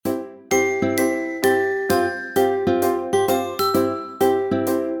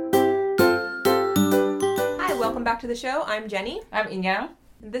to the show. I'm Jenny. I'm Inyang.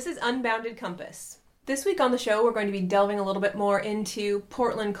 This is Unbounded Compass. This week on the show, we're going to be delving a little bit more into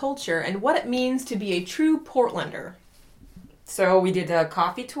Portland culture and what it means to be a true Portlander. So we did a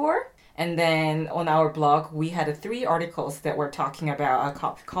coffee tour, and then on our blog, we had 3 articles that were talking about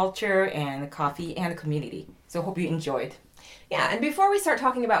coffee culture and coffee and community. So hope you enjoyed. Yeah, and before we start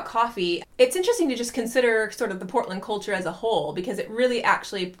talking about coffee, it's interesting to just consider sort of the Portland culture as a whole, because it really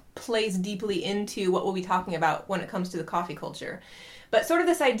actually plays deeply into what we'll be talking about when it comes to the coffee culture. But sort of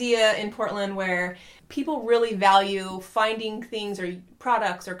this idea in Portland where people really value finding things or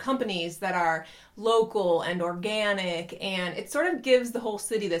products or companies that are local and organic, and it sort of gives the whole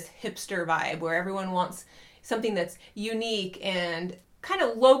city this hipster vibe where everyone wants something that's unique and kind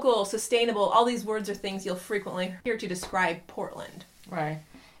of local, sustainable. All these words are things you'll frequently hear to describe Portland. Right.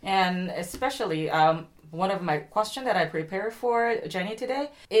 And especially one of my questions that I prepared for Jenny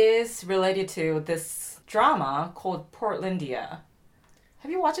today is related to this drama called Portlandia. Have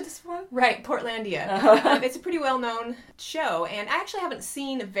you watched this one? Right, Portlandia. It's a pretty well-known show, and I actually haven't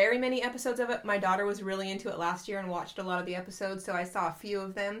seen very many episodes of it. My daughter was really into it last year and watched a lot of the episodes, so I saw a few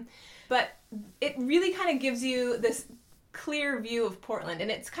of them. But it really kind of gives you this clear view of Portland, and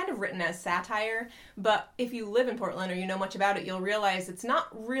it's kind of written as satire, but if you live in Portland or you know much about it, you'll realize it's not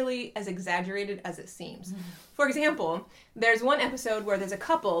really as exaggerated as it seems. For example, there's one episode where there's a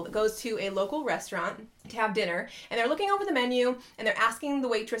couple that goes to a local restaurant to have dinner, and they're looking over the menu, and they're asking the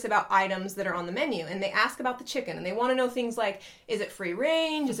waitress about items that are on the menu, and they ask about the chicken, and they want to know things like, is it free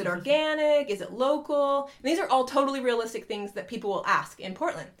range, is it organic, is it local? And these are all totally realistic things that people will ask in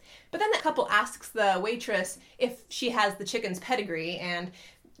Portland. But then that couple asks the waitress if she has the chicken's pedigree and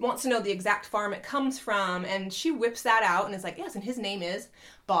wants to know the exact farm it comes from, and she whips that out and is like, yes, and his name is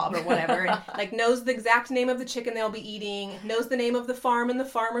Bob or whatever, and like knows the exact name of the chicken they'll be eating, knows the name of the farm and the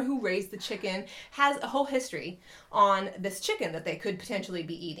farmer who raised the chicken, has a whole history on this chicken that they could potentially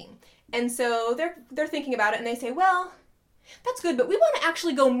be eating. And so they're thinking about it, and they say, well, that's good, but we want to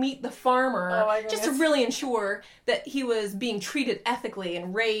actually go meet the farmer just to really ensure that he was being treated ethically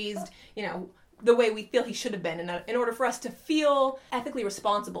and raised, the way we feel he should have been in order for us to feel ethically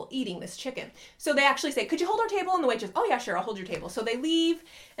responsible eating this chicken. So they actually say, could you hold our table? And the waitress, oh yeah, sure, I'll hold your table. So they leave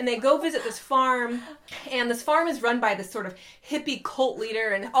and they go visit this farm, and this farm is run by this sort of hippie cult leader,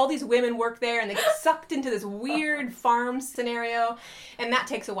 and all these women work there, and they get sucked into this weird farm scenario, and that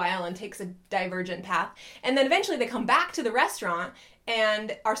takes a while and takes a divergent path. And then eventually they come back to the restaurant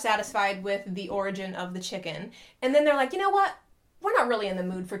and are satisfied with the origin of the chicken. And then they're like, you know what? We're not really in the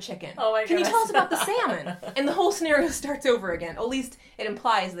mood for chicken. Oh my Can you tell us about the salmon? And the whole scenario starts over again. At least it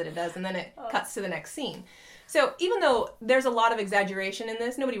implies that it does, and then it cuts to the next scene. So even though there's a lot of exaggeration in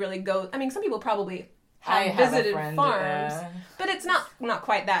this, nobody really goes... I mean, some people probably have visited farms, but it's not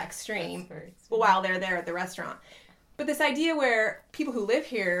quite that extreme while they're there at the restaurant. But this idea where people who live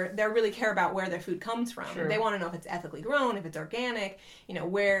here, they really care about where their food comes from. Sure. They want to know if it's ethically grown, if it's organic,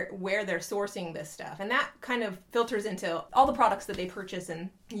 where they're sourcing this stuff. And that kind of filters into all the products that they purchase and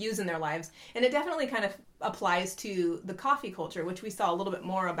use in their lives. And it definitely kind of applies to the coffee culture, which we saw a little bit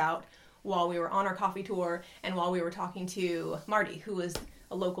more about while we were on our coffee tour and while we were talking to Marty, who was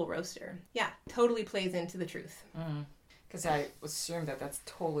a local roaster. Yeah, totally plays into the truth. Mm. Because I assume that that's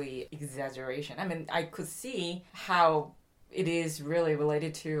totally exaggeration. I mean, I could see how it is really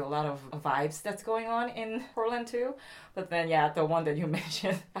related to a lot of vibes that's going on in Portland too. But then, the one that you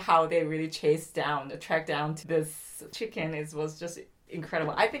mentioned, how they really track down to this chicken was just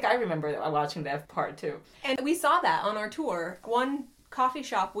incredible. I think I remember watching that part too. And we saw that on our tour. One coffee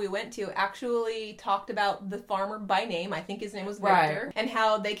shop we went to actually talked about the farmer by name. I think his name was Victor. Right. And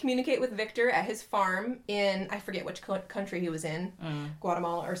how they communicate with Victor at his farm in, I forget which country he was in,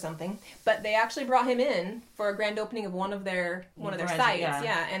 Guatemala or something. But they actually brought him in for a grand opening of one of their sites.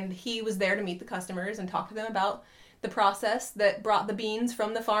 Yeah. And he was there to meet the customers and talk to them about the process that brought the beans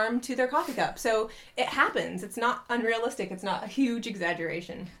from the farm to their coffee cup. So it happens. It's not unrealistic. It's not a huge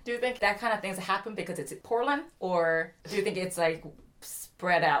exaggeration. Do you think that kind of things happen because it's in Portland? Or do you think it's like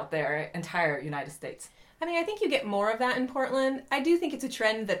spread out their entire United States? I mean, I think you get more of that in Portland. I do think it's a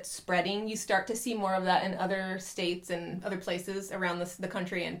trend that's spreading. You start to see more of that in other states and other places around the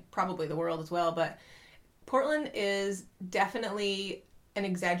country and probably the world as well. But Portland is definitely an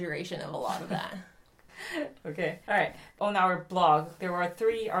exaggeration of a lot of that. Okay. All right. On our blog, there were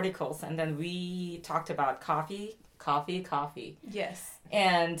 3 articles, and then we talked about coffee. Yes.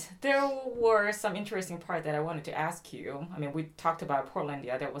 And there were some interesting part that I wanted to ask you. I mean, we talked about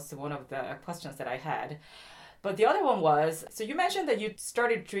Portlandia. That was one of the questions that I had. But the other one was, so you mentioned that you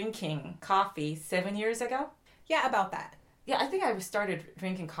started drinking coffee 7 years ago? Yeah, about that. Yeah, I think I started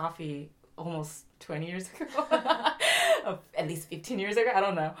drinking coffee almost 20 years ago. At least 15 years ago. I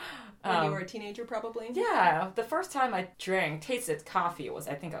don't know. When you were a teenager, probably? Yeah. The first time I tasted coffee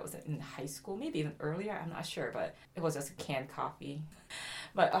I think I was in high school, maybe even earlier. I'm not sure, but it was just canned coffee.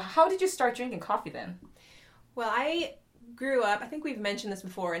 But how did you start drinking coffee then? Well, I grew up, I think we've mentioned this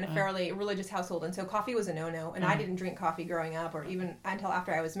before, in a fairly religious household, and so coffee was a no-no, and I didn't drink coffee growing up or even until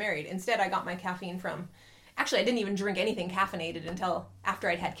after I was married. Instead, I got my caffeine from... Actually, I didn't even drink anything caffeinated until after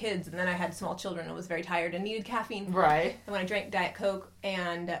I'd had kids, and then I had small children and was very tired and needed caffeine. Right. And when I drank Diet Coke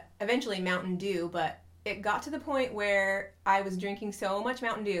and eventually Mountain Dew, but it got to the point where I was drinking so much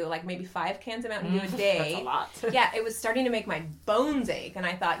Mountain Dew, like maybe 5 cans of Mountain Dew a day. That's a lot. Yeah, it was starting to make my bones ache, and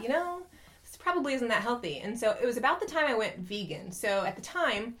I thought, this probably isn't that healthy. And so it was about the time I went vegan. So at the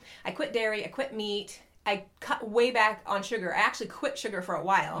time, I quit dairy, I quit meat, I cut way back on sugar. I actually quit sugar for a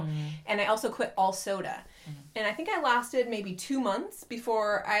while, and I also quit all soda. And I think I lasted maybe 2 months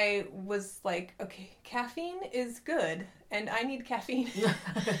before I was like, okay, caffeine is good, and I need caffeine.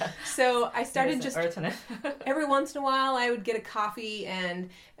 So I started just, every once in a while, I would get a coffee, and,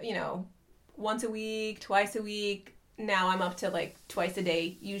 once a week, twice a week. Now I'm up to like twice a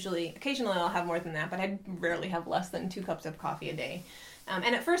day, usually. Occasionally I'll have more than that, but I rarely have less than 2 cups of coffee a day.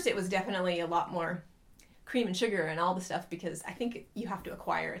 And at first it was definitely a lot more cream and sugar and all the stuff because I think you have to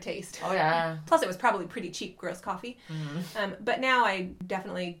acquire a taste. Oh, yeah. Plus, it was probably pretty cheap, gross coffee. But now I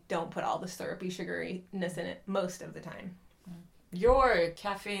definitely don't put all the syrupy sugariness in it most of the time. Your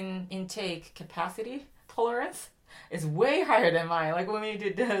caffeine intake capacity tolerance is way higher than mine. Like when we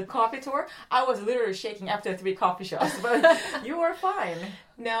did the coffee tour, I was literally shaking after 3 coffee shots, but you were fine.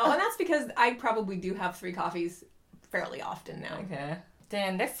 No, and that's because I probably do have 3 coffees fairly often now. Okay.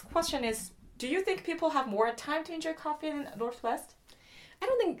 Then next question is, do you think people have more time to enjoy coffee in Northwest? I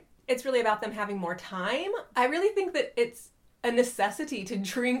don't think it's really about them having more time. I really think that it's a necessity to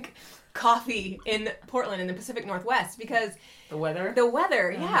drink coffee in Portland in the Pacific Northwest because the weather,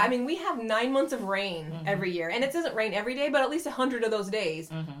 yeah. I mean, we have 9 months of rain every year, and it doesn't rain every day, but at least 100 of those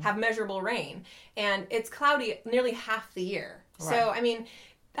days have measurable rain, and it's cloudy nearly half the year. Right. So, I mean,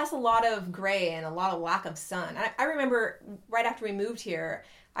 that's a lot of gray and a lot of lack of sun. I remember right after we moved here,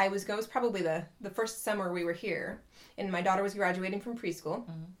 it was probably the first summer we were here, and my daughter was graduating from preschool,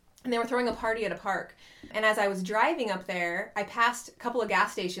 and they were throwing a party at a park. And as I was driving up there, I passed a couple of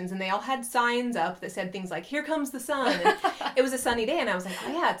gas stations, and they all had signs up that said things like, "Here comes the sun." And it was a sunny day, and I was like,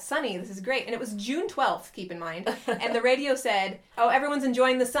 oh yeah, it's sunny, this is great. And it was June 12th, keep in mind, and the radio said, "Oh, everyone's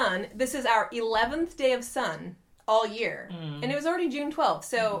enjoying the sun. This is our 11th day of sun all year." And it was already June 12th,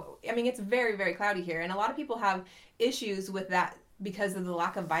 so, I mean, it's very, very cloudy here, and a lot of people have issues with that because of the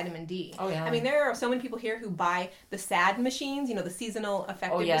lack of vitamin D. Oh, yeah. I mean, there are so many people here who buy the SAD machines, the seasonal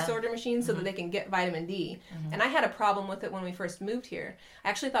affective disorder machines, so that they can get vitamin D. And I had a problem with it when we first moved here. I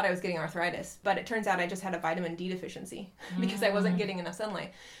actually thought I was getting arthritis, but it turns out I just had a vitamin D deficiency because I wasn't getting enough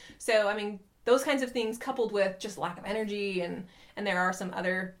sunlight. So, I mean, those kinds of things coupled with just lack of energy, and there are some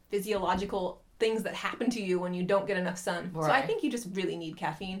other physiological things that happen to you when you don't get enough sun. Right. So I think you just really need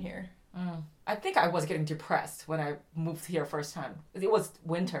caffeine here. I think I was getting depressed when I moved here first time. It was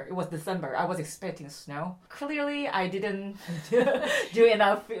winter. It was December. I was expecting snow. Clearly, I didn't do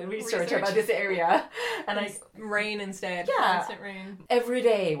enough research about this area. And rain instead. Yeah. Constant rain. Every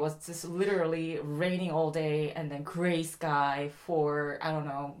day was just literally raining all day and then gray sky for, I don't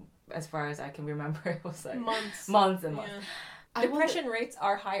know, as far as I can remember, it was like months and months. Yeah. Depression rates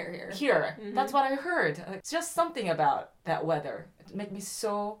are higher here. That's what I heard. It's just something about that weather. It made me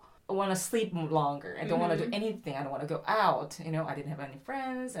so... I want to sleep longer. I don't want to do anything. I don't want to go out. I didn't have any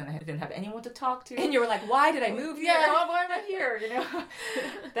friends, and I didn't have anyone to talk to. And you were like, why did I move here? Yeah, why am I here?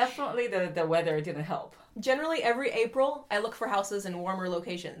 Definitely the weather didn't help. Generally, every April, I look for houses in warmer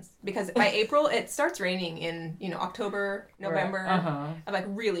locations because by April, it starts raining in, October, November, like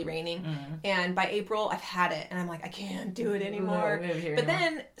really raining. And by April, I've had it, and I'm like, I can't do it anymore. But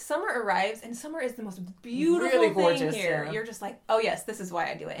then summer arrives, and summer is the most beautiful really thing gorgeous, here. Yeah. You're just like, oh yes, this is why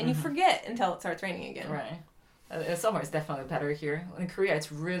I do it. And you forget until it starts raining again. Right. Summer is definitely better here. In Korea,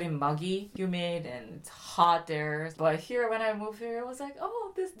 it's really muggy, humid, and it's hot there. But here, when I moved here, I was like,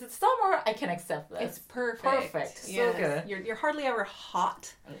 oh, this summer, I can accept this. It's perfect. Perfect. So good. You're hardly ever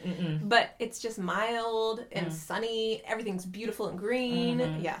hot, but it's just mild and sunny. Everything's beautiful and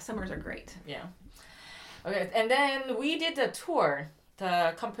green. Yeah, summers are great. Yeah. Okay, and then we did the tour.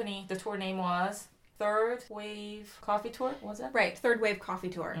 The tour name was... Third Wave Coffee Tour, was it? Right, Third Wave Coffee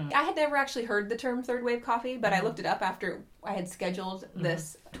Tour. I had never actually heard the term Third Wave Coffee, but I looked it up after I had scheduled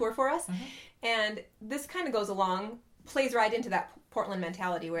this tour for us. And this kind of plays right into that Portland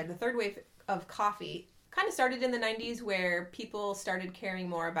mentality where the third wave of coffee kind of started in the 90s where people started caring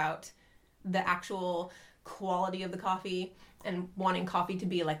more about the actual quality of the coffee and wanting coffee to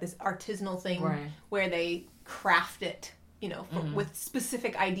be like this artisanal thing where they craft it, you know, with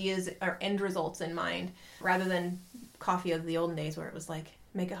specific ideas or end results in mind, rather than coffee of the olden days where it was like,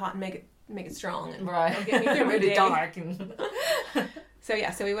 make it hot and make it strong and get me through my day. Dark.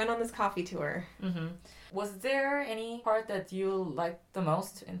 So we went on this coffee tour. Was there any part that you liked the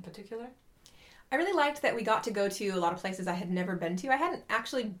most in particular? I really liked that we got to go to a lot of places I had never been to. I hadn't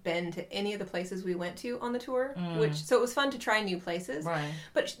actually been to any of the places we went to on the tour, so it was fun to try new places. Right.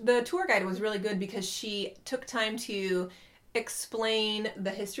 But the tour guide was really good because she took time to explain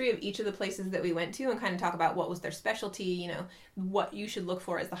the history of each of the places that we went to and kind of talk about what was their specialty, you know, what you should look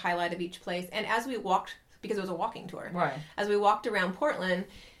for as the highlight of each place. And as we walked, because it was a walking tour, as we walked around Portland,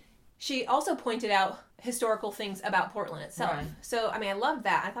 she also pointed out historical things about Portland itself. So, I mean, I loved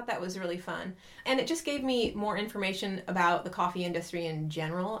that. I thought that was really fun. And it just gave me more information about the coffee industry in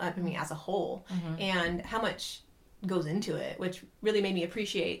general, I mean, as a whole, and how much goes into it, which really made me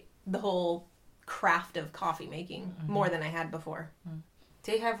appreciate the whole craft of coffee making more than I had before.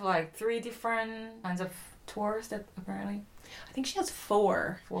 They have like 3 different kinds of tours that apparently... I think she has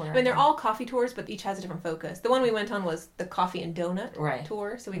 4. I mean, they're all coffee tours, but each has a different focus. The one we went on was the coffee and donut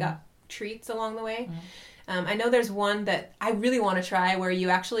tour, so we got treats along the way. I know there's one that I really want to try where you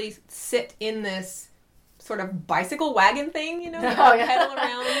actually sit in this sort of bicycle wagon thing, you know, pedal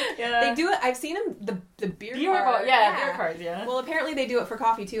around. They do it. I've seen them, the beer cart. Beer cart, Well, apparently they do it for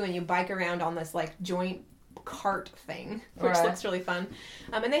coffee too, and you bike around on this like joint cart thing, which looks really fun.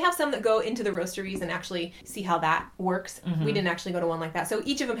 And they have some that go into the roasteries and actually see how that works. We didn't actually go to one like that. So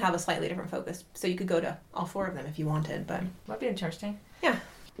each of them have a slightly different focus. So you could go to all 4 of them if you wanted, but... Might be interesting. Yeah.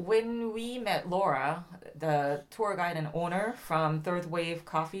 When we met Laura, the tour guide and owner from Third Wave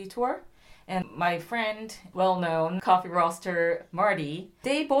Coffee Tour, and my friend, well-known coffee roaster Marty,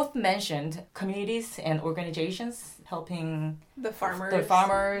 they both mentioned communities and organizations helping the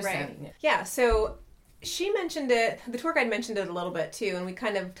farmers. Right. And, so she mentioned it, the tour guide mentioned it a little bit too, and we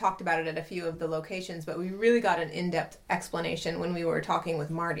kind of talked about it at a few of the locations, but we really got an in-depth explanation when we were talking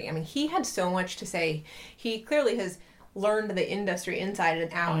with Marty. I mean, he had so much to say. He clearly has learned the industry inside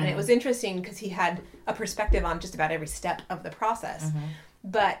and out, and it was interesting because he had a perspective on just about every step of the process.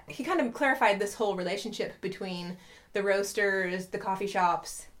 But he kind of clarified this whole relationship between the roasters, the coffee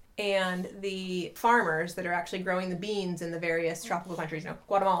shops, and the farmers that are actually growing the beans in the various tropical countries, you know,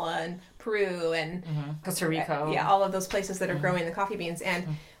 Guatemala and Peru and Costa Rica. All of those places that are growing the coffee beans. And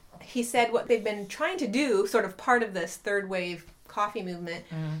he said what they've been trying to do, sort of part of this third wave coffee movement,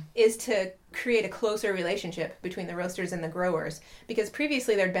 is to create a closer relationship between the roasters and the growers, because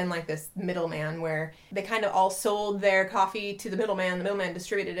previously there'd been like this middleman where they kind of all sold their coffee to the middleman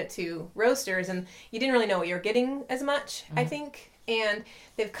distributed it to roasters, and you didn't really know what you were getting as much, I think. And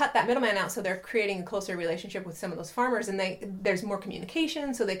they've cut that middleman out, so they're creating a closer relationship with some of those farmers, and there's more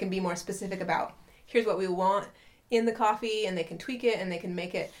communication, so they can be more specific about, here's what we want in the coffee, and they can tweak it, and they can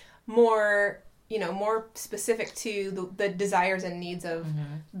make it more, you know, more specific to the desires and needs of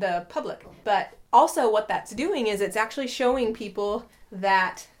the public. But also what that's doing is it's actually showing people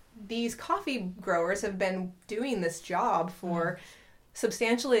that these coffee growers have been doing this job for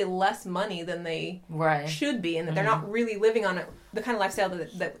substantially less money than they should be, and that they're not really living on the kind of lifestyle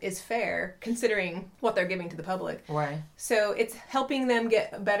that is fair, considering what they're giving to the public. So it's helping them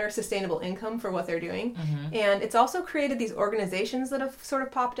get a better sustainable income for what they're doing. And it's also created these organizations that have sort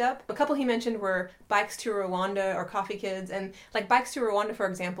of popped up. A couple he mentioned were Bikes to Rwanda or Coffee Kids, and like Bikes to Rwanda, for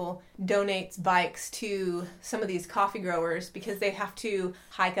example, donates bikes to some of these coffee growers because they have to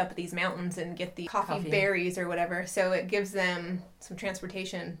hike up these mountains and get the coffee berries or whatever, so it gives them some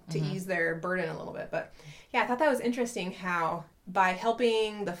transportation to ease their burden a little bit. But yeah, I thought that was interesting how by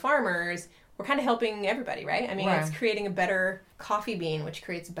helping the farmers, we're kind of helping everybody, right? I mean, it's creating a better coffee bean, which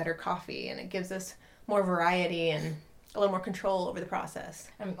creates better coffee, and it gives us more variety and a little more control over the process.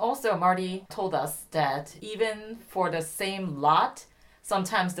 And also, Marty told us that even for the same lot,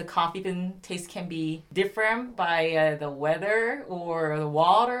 sometimes the coffee bean taste can be different by the weather or the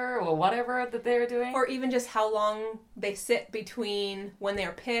water or whatever that they're doing. Or even just how long they sit between when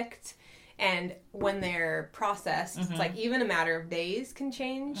they're picked and when they're processed. It's like even a matter of days can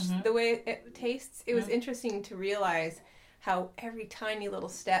change the way it tastes. It was interesting to realize how every tiny little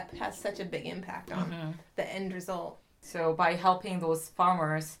step has such a big impact on the end result. So by helping those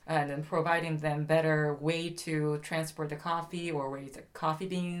farmers and then providing them better way to transport the coffee or raise the coffee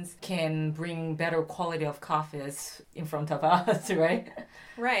beans can bring better quality of coffees in front of us, right?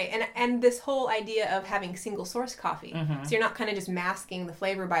 Right. And this whole idea of having single source coffee. Mm-hmm. So you're not kind of just masking the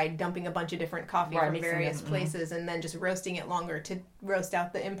flavor by dumping a bunch of different coffee Right, from mixing various them, places and then just roasting it longer to roast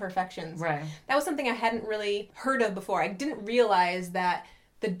out the imperfections. Right. That was something I hadn't really heard of before. I didn't realize that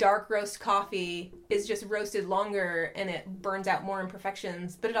the dark roast coffee is just roasted longer and it burns out more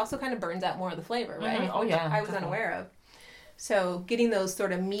imperfections, but it also kind of burns out more of the flavor, right? Mm-hmm. Oh, yeah. I was definitely. unaware of. So getting those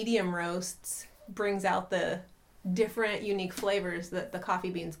sort of medium roasts brings out the different unique flavors that the coffee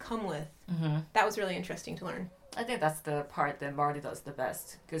beans come with. Mm-hmm. That was really interesting to learn. I think that's the part that Marty does the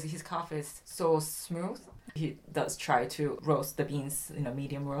best because his coffee is so smooth. He does try to roast the beans,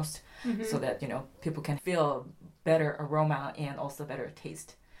 medium roast, so that, people can feel better aroma and also better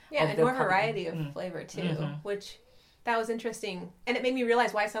taste. Yeah, of and the more coffee. variety of flavor too, which that was interesting. And it made me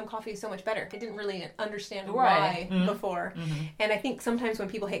realize why some coffee is so much better. I didn't really understand why before. Mm-hmm. And I think sometimes when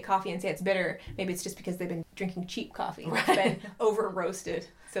people hate coffee and say it's bitter, maybe it's just because they've been drinking cheap coffee. It's been over roasted.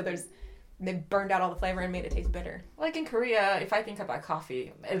 So they've burned out all the flavor and made it taste bitter. Like in Korea, if I think about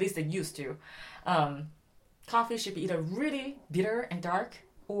coffee, at least they used to, coffee should be either really bitter and dark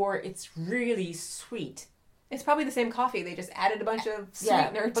or it's really sweet. It's probably the same coffee. They just added a bunch of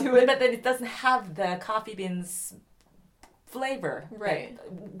sweetener to it. But then it doesn't have the coffee beans flavor. Right.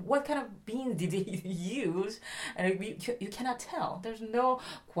 What kind of beans did they use? And you cannot tell. There's no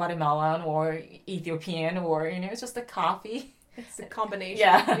Guatemalan or Ethiopian or, it's just a coffee. It's a combination.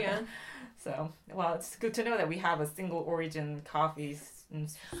 Yeah. So, well, it's good to know that we have a single origin coffee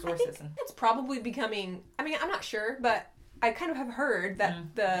sources. It's probably becoming, I'm not sure, but I kind of have heard that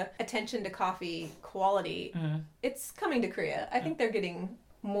the attention to coffee quality, it's coming to Korea. I think they're getting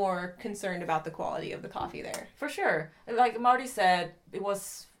more concerned about the quality of the coffee there. For sure. Like Marty said, it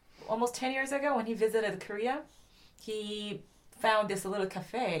was almost 10 years ago when he visited Korea. He found this little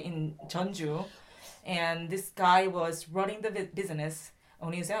cafe in Jeonju, and this guy was running the business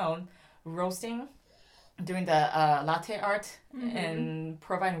on his own, roasting, doing the latte art, and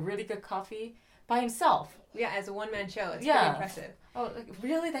providing really good coffee by himself. Yeah, as a one-man show. It's pretty impressive. Oh,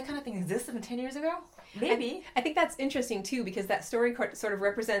 really? That kind of thing existed 10 years ago? Maybe. I think that's interesting, too, because that story sort of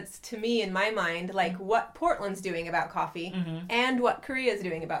represents, to me, in my mind, like what Portland's doing about coffee and what Korea's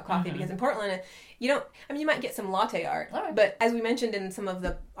doing about coffee. Because in Portland, you might get some latte art, but as we mentioned in some of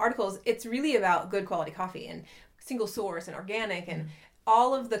the articles, it's really about good quality coffee and single source and organic and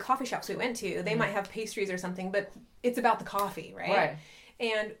all of the coffee shops we went to, they might have pastries or something, but it's about the coffee, right?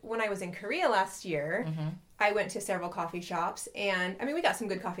 And when I was in Korea last year, I went to several coffee shops, and we got some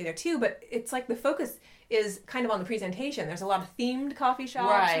good coffee there too, but it's like the focus is kind of on the presentation. There's a lot of themed coffee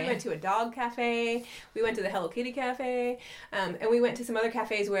shops. We went to a dog cafe, we went to the Hello Kitty cafe, and we went to some other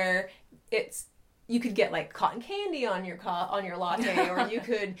cafes where you could get like cotton candy on your latte, or you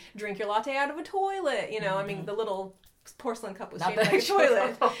could drink your latte out of a toilet. The little porcelain cup was shaped like a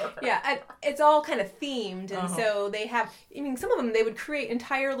toilet. Yeah, it's all kind of themed, and so they have. Some of them they would create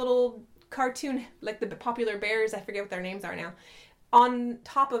entire little cartoon, like the popular bears. I forget what their names are now. On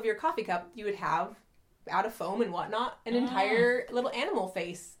top of your coffee cup, you would have, out of foam and whatnot, an entire little animal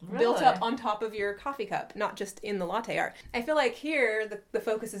face built up on top of your coffee cup, not just in the latte art. I feel like here the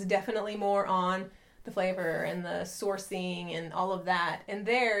focus is definitely more on the flavor and the sourcing and all of that. And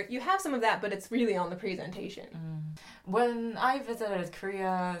there, you have some of that, but it's really on the presentation. When I visited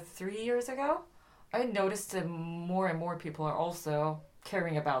Korea 3 years ago, I noticed that more and more people are also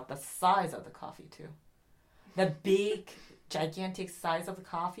caring about the size of the coffee too. The big, gigantic size of the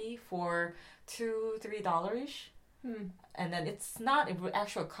coffee for $2-3-ish. And then it's not an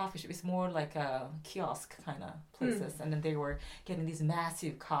actual coffee shop. It's more like a kiosk kind of places. And then they were getting these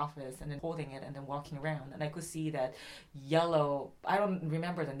massive coffees and then holding it and then walking around. And I could see that yellow, I don't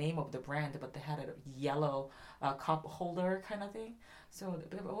remember the name of the brand, but they had a yellow cup holder kind of thing. So,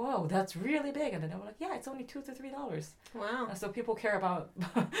 whoa, that's really big. And then they were like, yeah, it's only $2-3. Wow. So people care about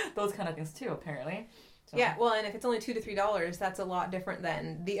those kind of things too, apparently. So. Yeah, well, and if it's only $2-3, that's a lot different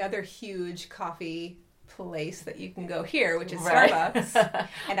than the other huge coffee place that you can go here, which is Starbucks.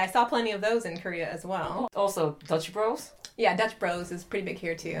 And I saw plenty of those in Korea as well. Also, Dutch Bros. Yeah, Dutch Bros is pretty big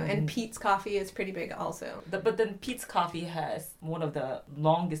here too. And Peet's Coffee is pretty big also. But then Peet's Coffee has one of the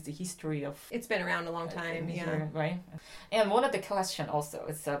longest history of... It's been around a long time, yeah. Right? And one of the question also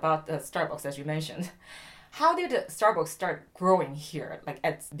is about Starbucks, as you mentioned. How did Starbucks start growing here, like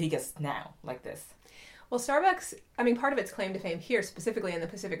as big as now, like this? Well, Starbucks, I mean, part of its claim to fame here, specifically in the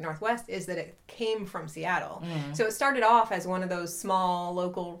Pacific Northwest, is that it came from Seattle. So it started off as one of those small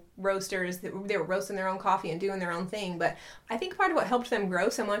local roasters that they were roasting their own coffee and doing their own thing. But I think part of what helped them grow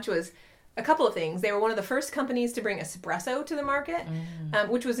so much was a couple of things. They were one of the first companies to bring espresso to the market,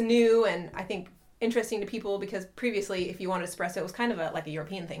 which was new and I think interesting to people because previously, if you wanted espresso, it was kind of like a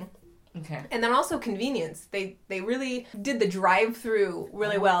European thing. Okay. And then also convenience. They really did the drive-through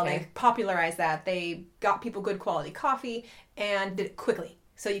really well. Okay. They popularized that. They got people good quality coffee and did it quickly.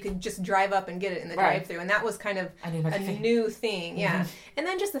 So you could just drive up and get it in the drive-through. And that was kind of a new thing. Yeah. And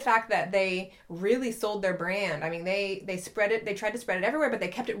then just the fact that they really sold their brand. I mean, they spread it. They tried to spread it everywhere, but they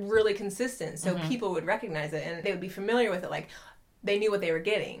kept it really consistent so people would recognize it and they would be familiar with it. Like, they knew what they were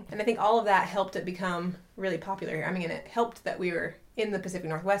getting. And I think all of that helped it become really popular here. I mean, it helped that we were in the Pacific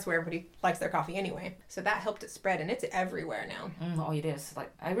Northwest where everybody likes their coffee anyway. So that helped it spread, and it's everywhere now. Oh, it is.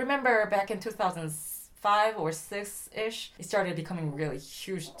 Like, I remember back in 2005 or 6-ish, it started becoming really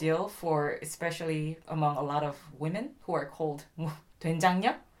huge deal for, especially among a lot of women who are called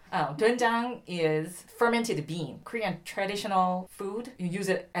doenjangnya. Doenjang is fermented bean, Korean traditional food. You use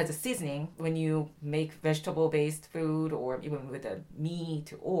it as a seasoning when you make vegetable-based food or even with a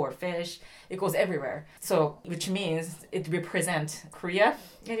meat or fish. It goes everywhere. So, which means it represents Korea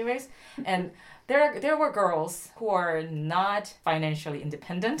anyways. And there were girls who are not financially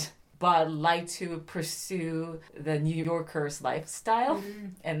independent but like to pursue the New Yorkers lifestyle.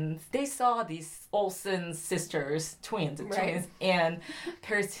 And they saw these Olsen sisters, twins, and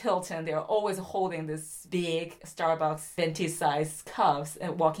Paris Hilton. They're always holding this big Starbucks venti-sized cups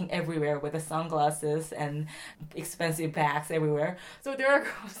and walking everywhere with the sunglasses and expensive bags everywhere. So there are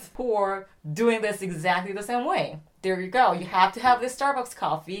girls who are doing this exactly the same way. There you go. You have to have this Starbucks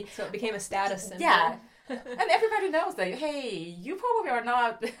coffee. So it became a status symbol. Yeah. And everybody knows that, hey, you probably are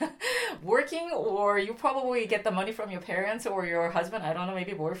not working, or you probably get the money from your parents or your husband, I don't know,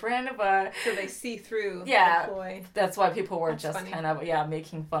 maybe boyfriend, but... So they see through the ploy. That's why people were That's funny. kind of,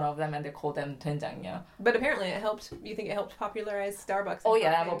 making fun of them, and they call them doenjangnya. But apparently it helped, you think it helped popularize Starbucks? Oh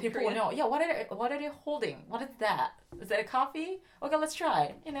yeah, well people will know, what are they holding? What is that? Is that a coffee? Okay, let's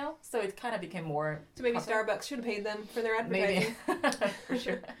try, So it kind of became more... So maybe popular. Starbucks should have paid them for their advertising. Maybe. For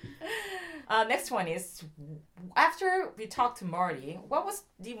sure. Next one is, after we talked to Marty, what was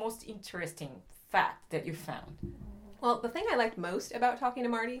the most interesting fact that you found? Well, the thing I liked most about talking to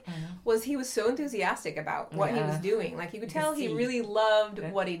Marty was he was so enthusiastic about what he was doing. Like, you could tell he really loved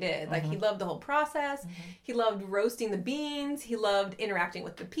what he did. Like, he loved the whole process. He loved roasting the beans. He loved interacting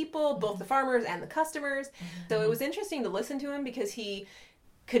with the people, both the farmers and the customers. So it was interesting to listen to him because he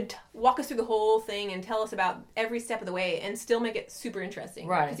could walk us through the whole thing and tell us about every step of the way and still make it super interesting.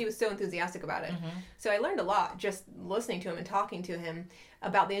 Right. Because he was so enthusiastic about it. So I learned a lot just listening to him and talking to him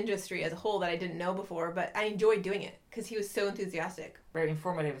about the industry as a whole that I didn't know before, but I enjoyed doing it because he was so enthusiastic. Very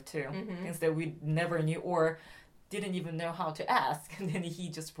informative too. Things that we never knew or didn't even know how to ask. And then he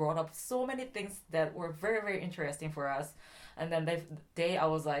just brought up so many things that were very, very interesting for us. And then the day I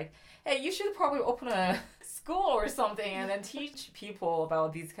was like, hey, you should probably open a school or something and then teach people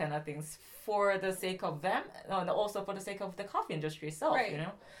about these kind of things for the sake of them and also for the sake of the coffee industry itself,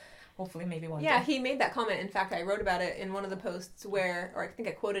 Hopefully maybe one day. Yeah, he made that comment. In fact, I wrote about it in one of the posts or I think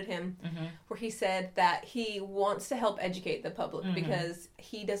I quoted him, where he said that he wants to help educate the public because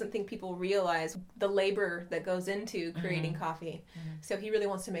he doesn't think people realize the labor that goes into creating coffee. So he really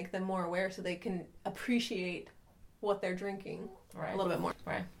wants to make them more aware so they can appreciate what they're drinking a little bit more.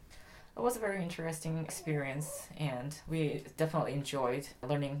 Right. It was a very interesting experience, and we definitely enjoyed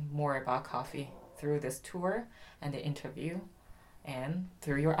learning more about coffee through this tour and the interview and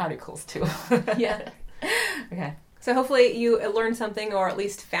through your articles too. Yeah. Okay. So hopefully you learned something or at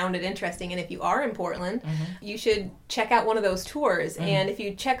least found it interesting. And if you are in Portland, you should check out one of those tours. And if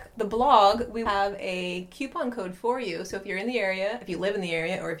you check the blog, we have a coupon code for you. So if you're in the area, if you live in the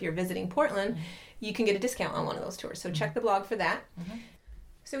area, or if you're visiting Portland, you can get a discount on one of those tours. So check the blog for that.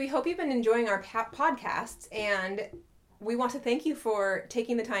 So we hope you've been enjoying our podcasts, and we want to thank you for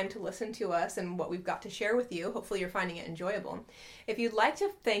taking the time to listen to us and what we've got to share with you. Hopefully you're finding it enjoyable. If you'd like to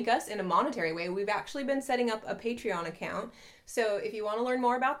thank us in a monetary way, we've actually been setting up a Patreon account. So if you want to learn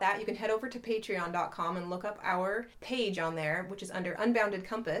more about that, you can head over to patreon.com and look up our page on there, which is under Unbounded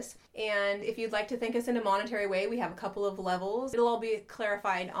Compass. And if you'd like to thank us in a monetary way, we have a couple of levels. It'll all be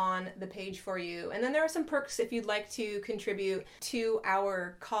clarified on the page for you. And then there are some perks if you'd like to contribute to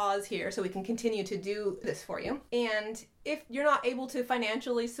our cause here so we can continue to do this for you. And if you're not able to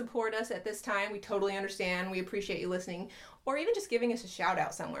financially support us at this time, we totally understand. We appreciate you listening. or even just giving us a shout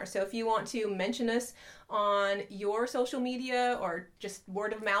out somewhere. So if you want to mention us on your social media or just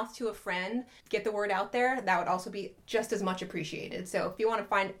word of mouth to a friend, get the word out there, that would also be just as much appreciated. So if you want to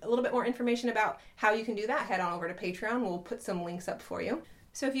find a little bit more information about how you can do that, head on over to Patreon. We'll put some links up for you.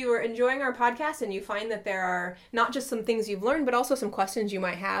 So if you are enjoying our podcast and you find that there are not just some things you've learned, but also some questions you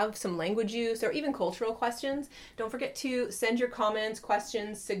might have, some language use, or even cultural questions, don't forget to send your comments,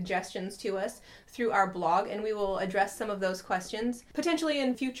 questions, suggestions to us through our blog, and we will address some of those questions, potentially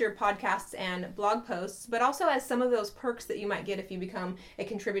in future podcasts and blog posts, but also as some of those perks that you might get if you become a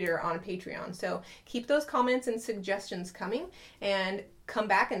contributor on Patreon. So keep those comments and suggestions coming, and come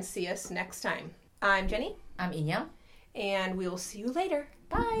back and see us next time. I'm Jenny. I'm Inyang. And we will see you later.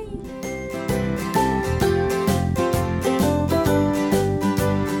 Bye!